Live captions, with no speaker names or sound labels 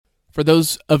For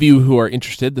those of you who are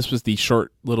interested, this was the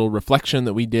short little reflection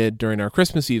that we did during our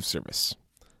Christmas Eve service.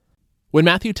 When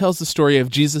Matthew tells the story of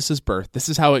Jesus' birth, this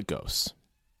is how it goes.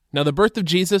 Now, the birth of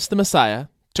Jesus, the Messiah,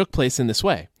 took place in this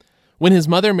way. When his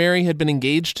mother Mary had been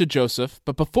engaged to Joseph,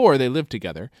 but before they lived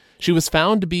together, she was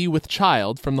found to be with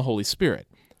child from the Holy Spirit.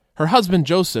 Her husband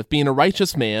Joseph, being a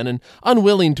righteous man and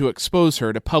unwilling to expose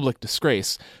her to public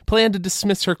disgrace, planned to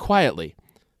dismiss her quietly.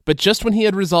 But just when he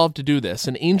had resolved to do this,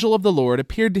 an angel of the Lord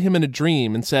appeared to him in a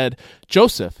dream and said,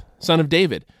 "Joseph, son of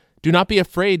David, do not be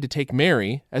afraid to take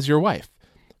Mary as your wife,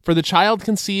 for the child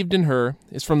conceived in her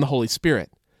is from the Holy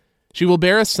Spirit. She will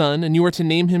bear a son, and you are to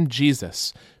name him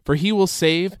Jesus, for he will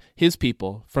save his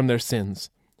people from their sins."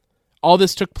 All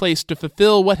this took place to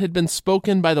fulfill what had been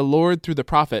spoken by the Lord through the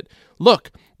prophet.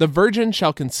 "Look, the virgin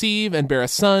shall conceive and bear a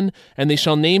son, and they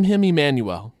shall name him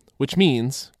Emmanuel," which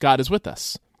means God is with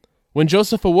us. When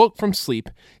Joseph awoke from sleep,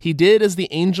 he did as the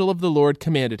angel of the Lord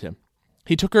commanded him.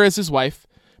 He took her as his wife,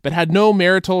 but had no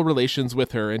marital relations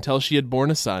with her until she had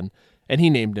borne a son, and he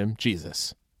named him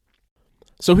Jesus.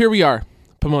 So here we are,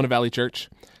 Pomona Valley Church,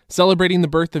 celebrating the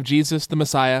birth of Jesus the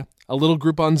Messiah, a little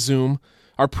group on Zoom,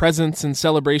 our presence and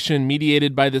celebration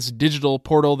mediated by this digital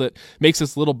portal that makes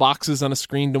us little boxes on a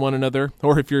screen to one another,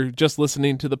 or if you're just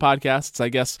listening to the podcasts, I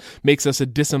guess makes us a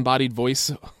disembodied voice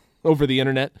over the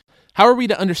internet. How are we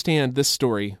to understand this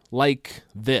story like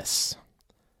this?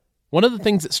 One of the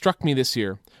things that struck me this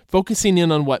year, focusing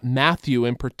in on what Matthew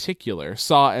in particular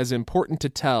saw as important to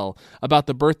tell about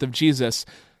the birth of Jesus,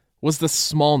 was the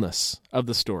smallness of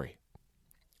the story.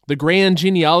 The grand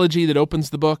genealogy that opens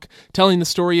the book, telling the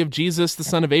story of Jesus, the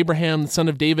son of Abraham, the son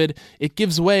of David, it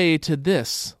gives way to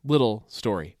this little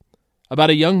story about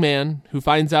a young man who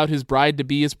finds out his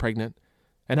bride-to-be is pregnant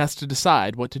and has to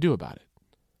decide what to do about it.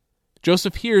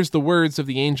 Joseph hears the words of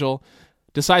the angel,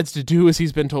 decides to do as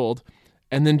he's been told,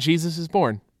 and then Jesus is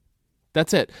born.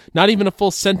 That's it. Not even a full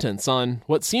sentence on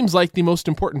what seems like the most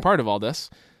important part of all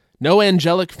this. No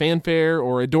angelic fanfare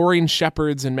or adoring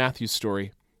shepherds in Matthew's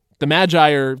story. The Magi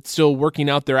are still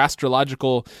working out their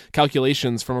astrological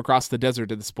calculations from across the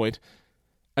desert at this point.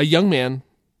 A young man,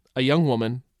 a young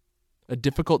woman, a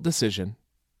difficult decision,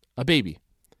 a baby.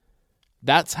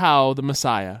 That's how the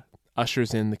Messiah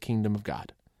ushers in the kingdom of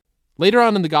God. Later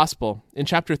on in the Gospel, in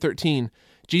chapter 13,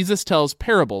 Jesus tells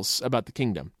parables about the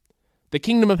kingdom. The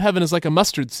kingdom of heaven is like a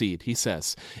mustard seed, he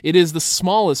says. It is the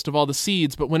smallest of all the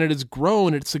seeds, but when it is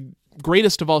grown, it's the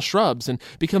greatest of all shrubs and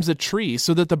becomes a tree,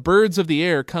 so that the birds of the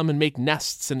air come and make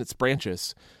nests in its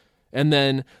branches. And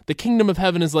then the kingdom of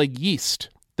heaven is like yeast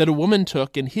that a woman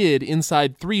took and hid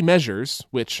inside 3 measures,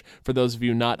 which, for those of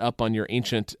you not up on your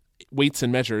ancient weights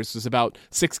and measures, is about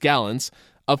 6 gallons,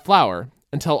 of flour,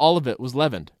 until all of it was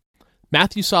leavened.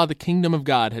 Matthew saw the kingdom of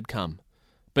God had come,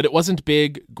 but it wasn't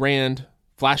big, grand,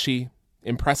 flashy,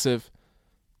 impressive.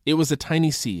 It was a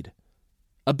tiny seed,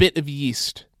 a bit of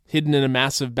yeast hidden in a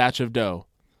massive batch of dough,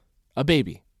 a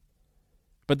baby.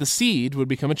 But the seed would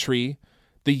become a tree,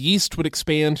 the yeast would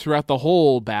expand throughout the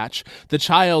whole batch, the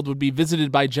child would be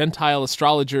visited by Gentile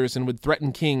astrologers and would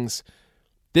threaten kings.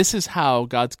 This is how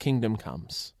God's kingdom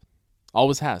comes.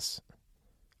 Always has.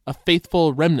 A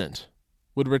faithful remnant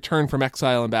would return from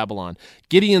exile in Babylon.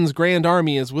 Gideon's grand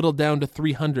army is whittled down to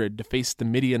 300 to face the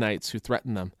Midianites who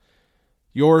threaten them.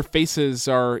 Your faces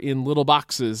are in little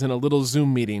boxes in a little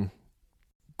Zoom meeting.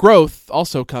 Growth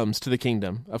also comes to the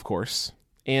kingdom, of course,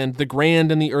 and the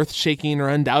grand and the earth-shaking are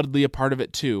undoubtedly a part of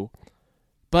it too.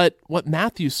 But what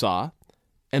Matthew saw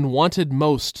and wanted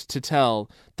most to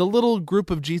tell the little group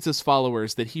of Jesus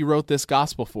followers that he wrote this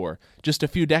gospel for just a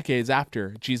few decades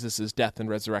after Jesus' death and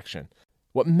resurrection,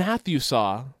 what Matthew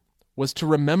saw was to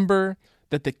remember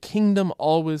that the kingdom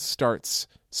always starts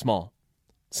small,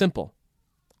 simple,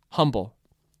 humble,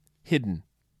 hidden,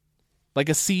 like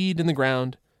a seed in the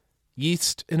ground,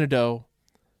 yeast in a dough,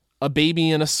 a baby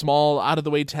in a small,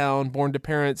 out-of-the-way town born to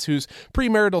parents whose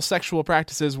premarital sexual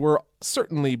practices were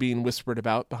certainly being whispered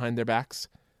about behind their backs,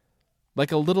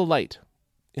 like a little light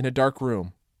in a dark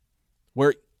room,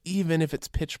 where even if it's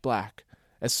pitch black,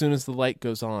 as soon as the light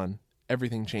goes on,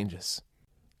 everything changes.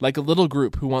 Like a little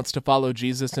group who wants to follow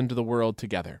Jesus into the world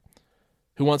together,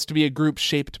 who wants to be a group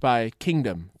shaped by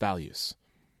kingdom values,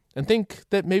 and think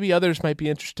that maybe others might be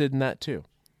interested in that too.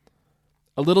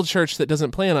 A little church that doesn't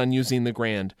plan on using the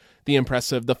grand, the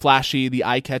impressive, the flashy, the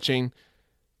eye-catching,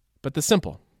 but the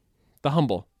simple, the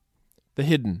humble, the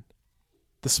hidden,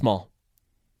 the small.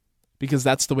 Because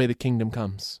that's the way the kingdom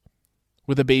comes.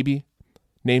 With a baby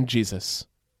named Jesus,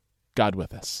 God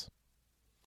with us.